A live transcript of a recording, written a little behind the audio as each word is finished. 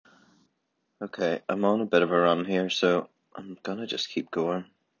Okay, I'm on a bit of a run here, so I'm gonna just keep going.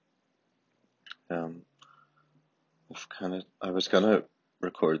 Um, I was gonna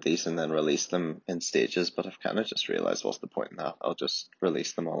record these and then release them in stages, but I've kind of just realized what's the point in that? I'll just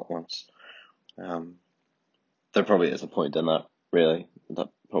release them all at once. Um, there probably is a point in that, really. That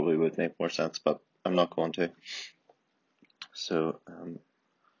probably would make more sense, but I'm not going to. So,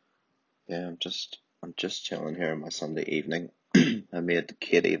 yeah, I'm just chilling here on my Sunday evening. I made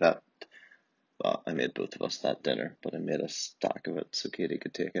Katie that, well, I made both of us that dinner, but I made a stack of it so Katie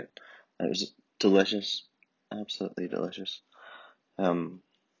could take it. And it was delicious, absolutely delicious. Um,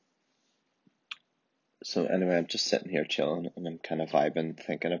 so anyway, I'm just sitting here chilling and I'm kind of vibing,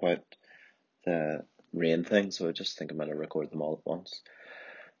 thinking about the rain thing. So I just think I'm gonna record them all at once.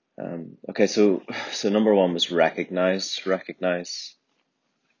 Okay, so number one was recognize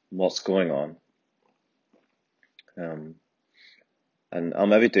what's going on. Um, and I'll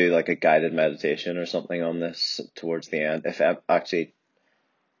maybe do like a guided meditation or something on this towards the end. If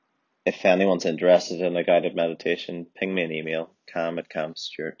anyone's interested in a guided meditation, ping me an email,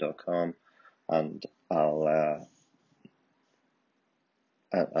 cam@camstewart.com, and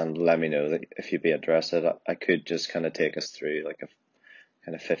and let me know that if you'd be interested. I could just kind of take us through like a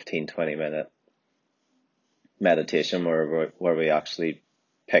kind of 15-20 minute meditation where we actually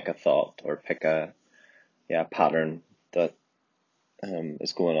pick a thought or pick a pattern that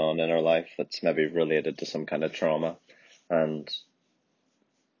is going on in our life that's maybe related to some kind of trauma, and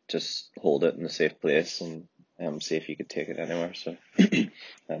just hold it in a safe place and see if you could take it anywhere. So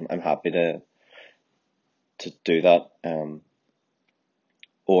I'm happy to do that.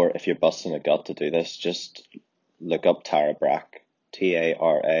 Or if you're busting a gut to do this, just look up Tara Brach,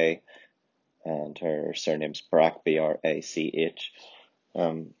 Tara, and her surname's Brach, Brach.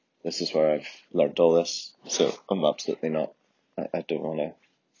 This is where I've learned all this, so I'm absolutely not. I don't want to.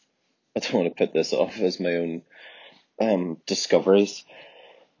 I don't want to put this off as my own discoveries,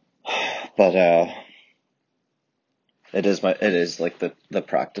 but it is like the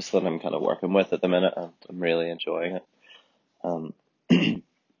practice that I'm kind of working with at the minute, and I'm really enjoying it. Um,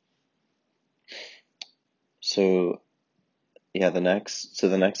 so yeah, the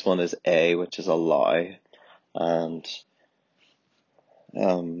next one is A, which is allow, and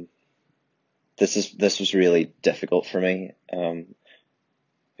um, this was really difficult for me.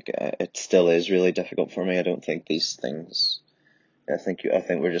 It still is really difficult for me. I don't think these things. I think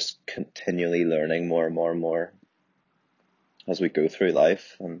we're just continually learning more and more and more as we go through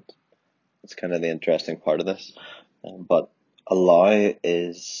life, and it's kind of the interesting part of this. But allow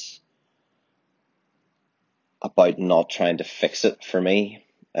is about not trying to fix it for me.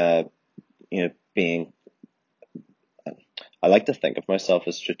 Being I like to think of myself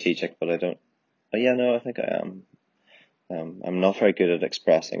as strategic, but I don't. But yeah, no, I think I am. I'm not very good at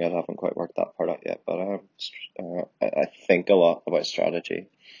expressing it. I haven't quite worked that part out yet, but I think a lot about strategy.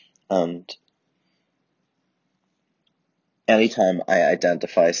 And anytime I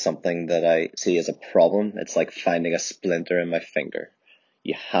identify something that I see as a problem, it's like finding a splinter in my finger.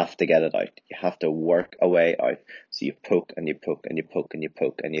 You have to get it out. You have to work a way out. So you poke and you poke and you poke and you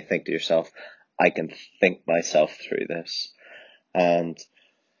poke and you think to yourself, I can think myself through this. And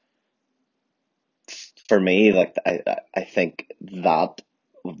for me, like I think that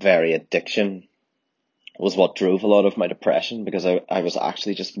very addiction was what drove a lot of my depression, because I was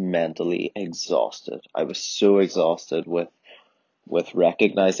actually just mentally exhausted. I was so exhausted with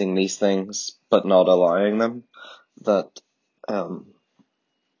recognizing these things but not allowing them, that um,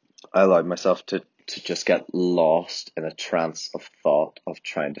 I allowed myself to just get lost in a trance of thought of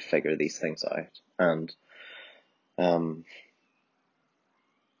trying to figure these things out. And um,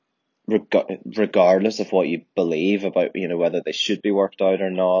 regardless of what you believe about, whether they should be worked out or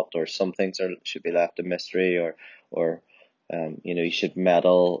not, or some things should be left a mystery, or you should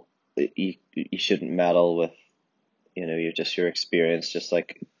meddle. You shouldn't meddle with, your experience. Just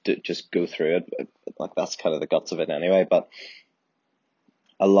like just go through it. Like, that's kind of the guts of it anyway. But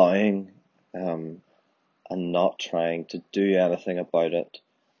allowing, and not trying to do anything about it,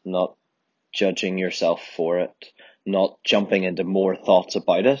 not judging yourself for it, not jumping into more thoughts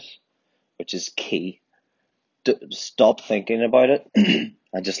about it, which is key. Stop thinking about it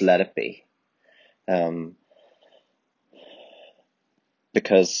and just let it be.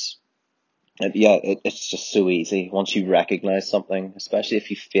 Because it's just so easy once you recognize something, especially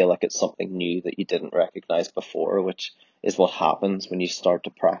if you feel like it's something new that you didn't recognize before, which is what happens when you start to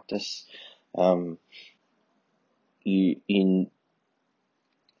practice. Um, you you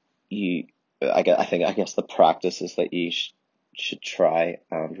you I guess the practice is that you should try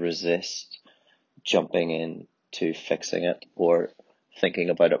and resist jumping in to fixing it or thinking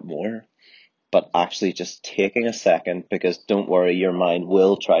about it more. but actually just taking a second, because don't worry, your mind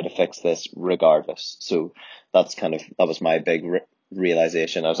will try to fix this regardless. So that was my big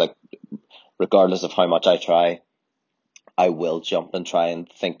realization. I was like, regardless of how much I try, I will jump and try and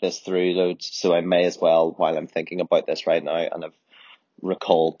think this through loads. So I may as well, while I'm thinking about this right now, and I've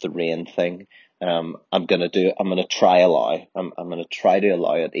recalled the rain thing, I'm gonna try allow. I'm gonna try to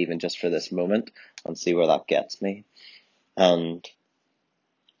allow it, even just for this moment, and see where that gets me. And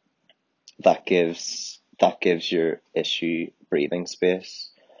that gives your issue breathing space.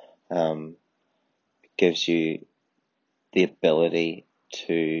 Gives you the ability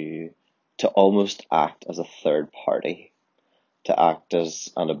to almost act as a third party, to act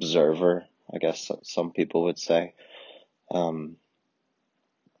as an observer, I guess some people would say, an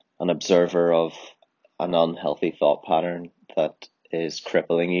observer of an unhealthy thought pattern that is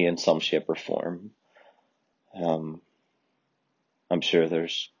crippling you in some shape or form. I'm sure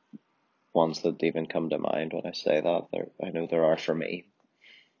there's ones that even come to mind when I say that. I know there are for me.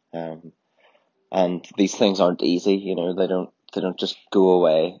 And these things aren't easy, they don't just go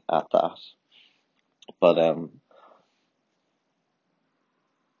away at that. But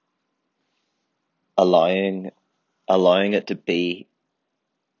allowing it to be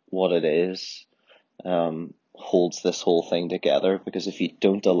what it is holds this whole thing together, because if you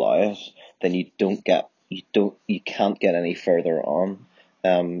don't allow it, then you can't get any further on.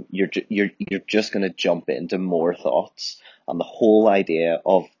 You're just going to jump into more thoughts, and the whole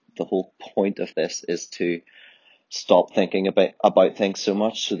point of this is to stop thinking about things so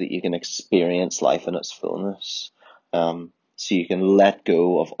much, so that you can experience life in its fullness. So you can let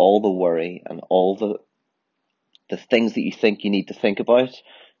go of all the worry and all the things that you think you need to think about.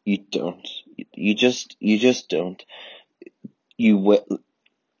 You don't. You just don't. You will,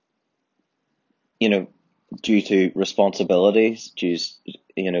 due to responsibilities,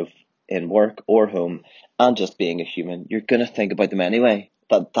 in work or home, and just being a human, you're gonna think about them anyway.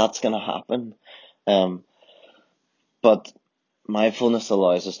 That's gonna happen. But mindfulness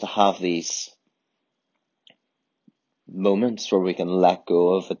allows us to have these moments where we can let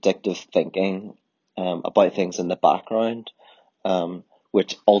go of addictive thinking about things in the background,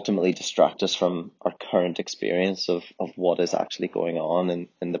 which ultimately distract us from our current experience of what is actually going on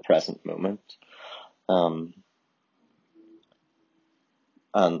in the present moment. And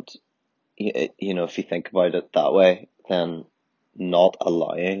if you think about it that way, then not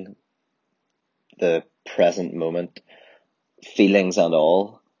allowing the present moment, feelings and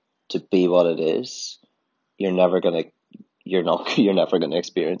all, to be what it is, you're never gonna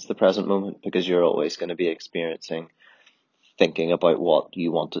experience the present moment, because you're always going to be thinking about what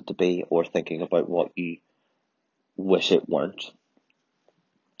you want it to be, or thinking about what you wish it weren't.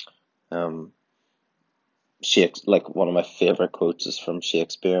 Like, one of my favorite quotes is from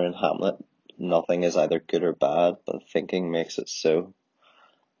Shakespeare in Hamlet: "Nothing is either good or bad, but thinking makes it so."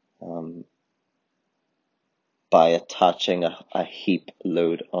 By attaching a heap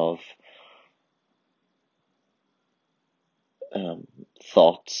load of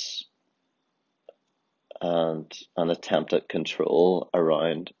thoughts and an attempt at control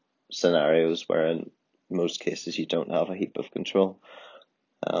around scenarios where in most cases you don't have a heap of control,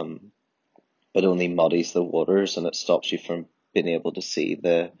 it only muddies the waters, and it stops you from being able to see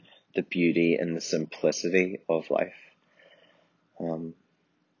the beauty and the simplicity of life.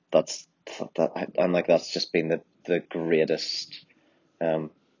 That's just been the greatest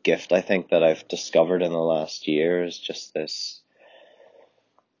gift, I think, that I've discovered in the last year, is just this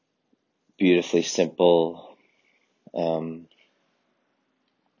beautifully simple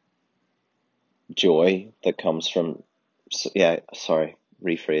joy that comes from,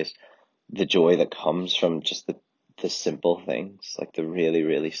 rephrase, the joy that comes from just the simple things, like the really,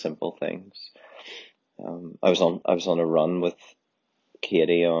 really simple things. I was on a run with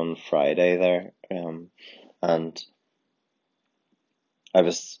Katie on Friday there, and I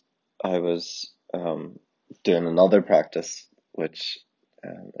was doing another practice, which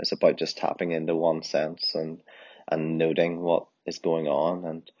is about just tapping into one sense and noting what is going on.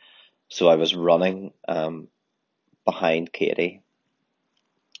 And so I was running behind Katie,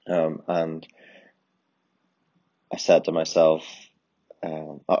 and I said to myself,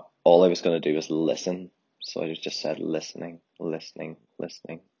 all I was going to do was listen. So I just said listening, listening,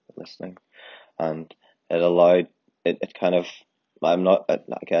 listening, listening, and it allowed it kind of. I'm not. I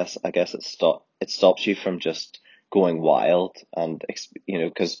guess it stops you from just going wild, and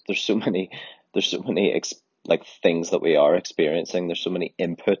because there's so many like things that we are experiencing. There's so many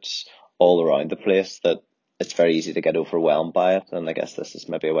inputs all around the place that it's very easy to get overwhelmed by it. And I guess this is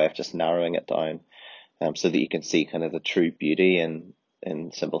maybe a way of just narrowing it down, so that you can see kind of the true beauty in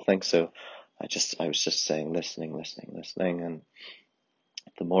simple things. So I was just saying, listening, and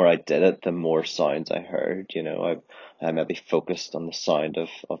the more I did it, the more sounds I heard. I maybe focused on the sound of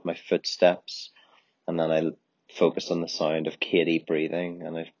my footsteps, and then I focused on the sound of Katie breathing,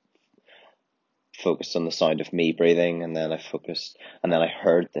 and I focused on the sound of me breathing, and then I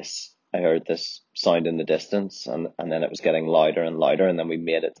heard this sound in the distance, and then it was getting louder and louder, and then we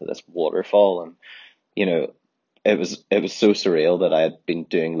made it to this waterfall, and you know, it was so surreal that I had been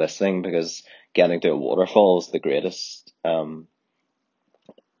doing listening, because getting to a waterfall is the greatest, in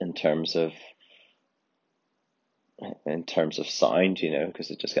terms of sound, because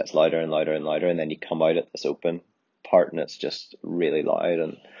it just gets louder and louder and louder, and then you come out at this open part, and it's just really loud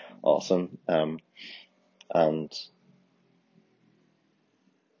and awesome. And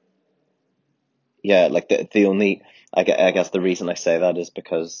yeah, like the only, I guess the reason I say that is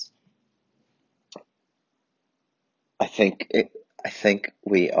because I think it, I think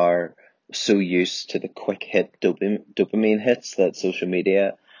we are so used to the quick hit dopamine hits that social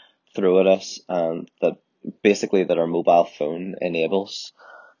media throw at us, and that basically that our mobile phone enables.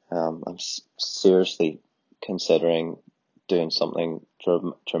 I'm seriously considering doing something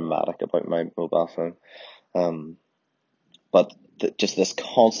dramatic about my mobile phone. Um, but just this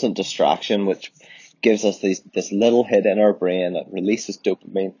constant distraction, which gives us this little hit in our brain that releases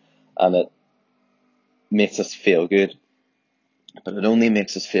dopamine, and it makes us feel good, but it only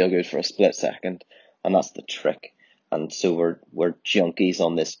makes us feel good for a split second, and that's the trick. And so we're junkies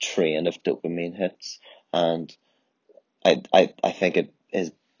on this train of dopamine hits, and I think it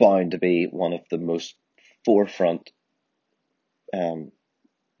is bound to be one of the most forefront, um,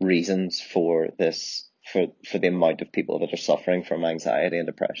 reasons for this, for the amount of people that are suffering from anxiety and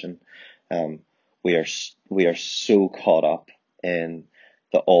depression. Um, we are so caught up in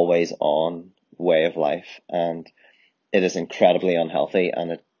the always on way of life, and it is incredibly unhealthy,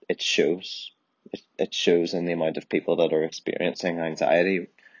 and it shows. It shows in the amount of people that are experiencing anxiety,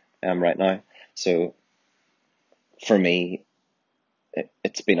 right now. So for me,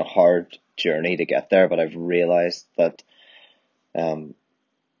 it's been a hard journey to get there, but I've realized that, um,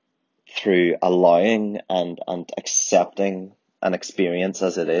 through allowing and accepting an experience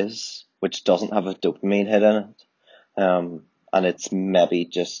as it is, which doesn't have a dopamine hit in it, and it's maybe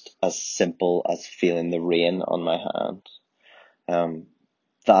just as simple as feeling the rain on my hand, um,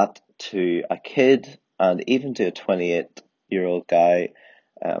 that to a kid, and even to a 28-year-old guy,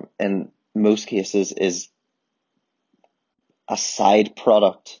 in most cases is a side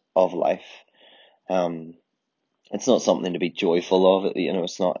product of life. Um, it's not something to be joyful of.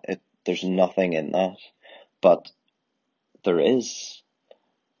 It's not. There's nothing in that, but there is.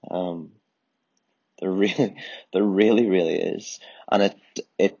 Um, there really, there really is, and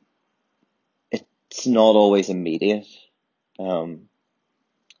it it's not always immediate. Um,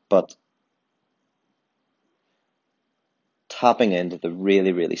 but tapping into the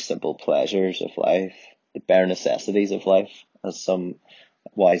really simple pleasures of life, the bare necessities of life, as some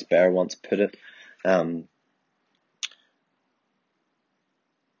wise bear once put it. Um,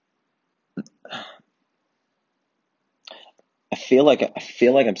 I feel like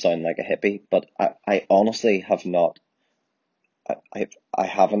I'm sounding like a hippie, but I honestly have not. I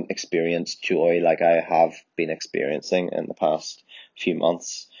haven't experienced joy like I have been experiencing in the past few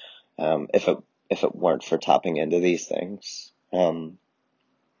months. If it weren't for tapping into these things.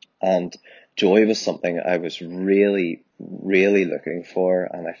 And joy was something I was really looking for,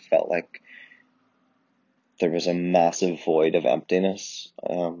 and I felt like there was a massive void of emptiness.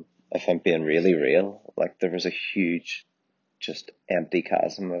 If I'm being really real, like there was a huge, just empty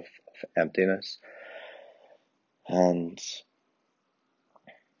chasm of emptiness. And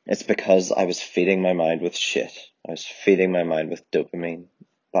it's because I was feeding my mind with shit. I was feeding my mind with dopamine.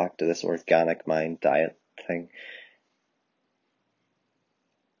 Back to this organic mind diet thing.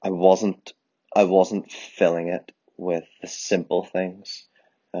 I wasn't I wasn't filling it with the simple things.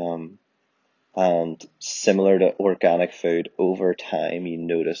 Um, and similar to organic food, over time you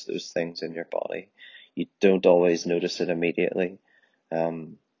notice those things in your body. You don't always notice it immediately.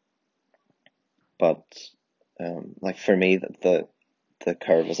 Um, but like for me, the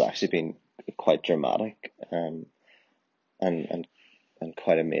curve has actually been quite dramatic, and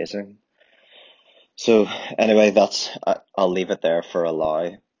quite amazing. So anyway, I'll leave it there for a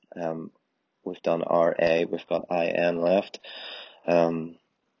lie. Um, we've done RA, we've got IN left. Um,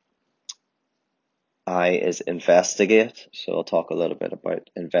 I is investigate, so I'll talk a little bit about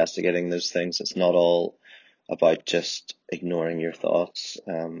investigating those things. It's not all about just ignoring your thoughts.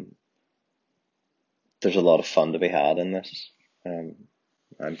 There's a lot of fun to be had in this.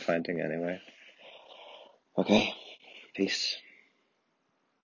 I'm finding anyway. Okay, peace.